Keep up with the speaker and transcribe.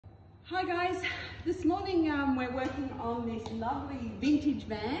Hi guys, this morning we're working on this lovely vintage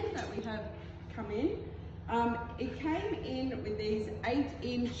van that we have come in. It came in with these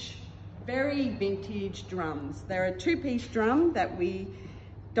 8-inch very vintage drums. They're a 2-piece drum that we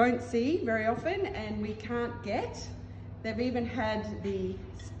don't see very often and we can't get. They've even had the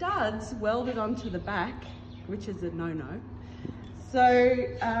studs welded onto the back, which is a no-no. So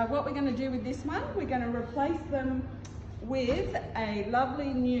what we're going to do with this one, we're going to replace them with a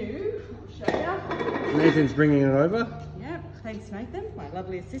lovely new, I'll show you. Nathan's bringing it over. Yep, thanks Nathan, my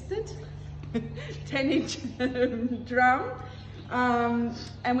lovely assistant. 10-inch drum.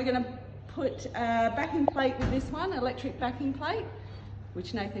 And we're going to put a backing plate with this one, electric backing plate,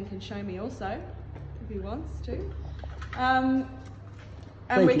 which Nathan can show me also, if he wants to.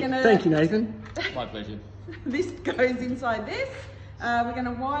 Thank you, Nathan. My pleasure. This goes inside this. We're going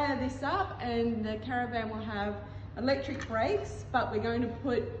to wire this up and the Caravan will have electric brakes, but we're going to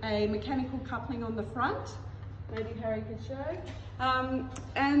put a mechanical coupling on the front. Maybe Harry could show.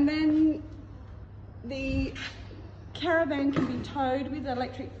 And then the Caravan can be towed with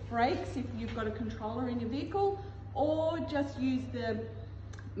electric brakes if you've got a controller in your vehicle, or just use the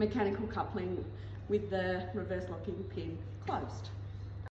mechanical coupling with the reverse locking pin closed.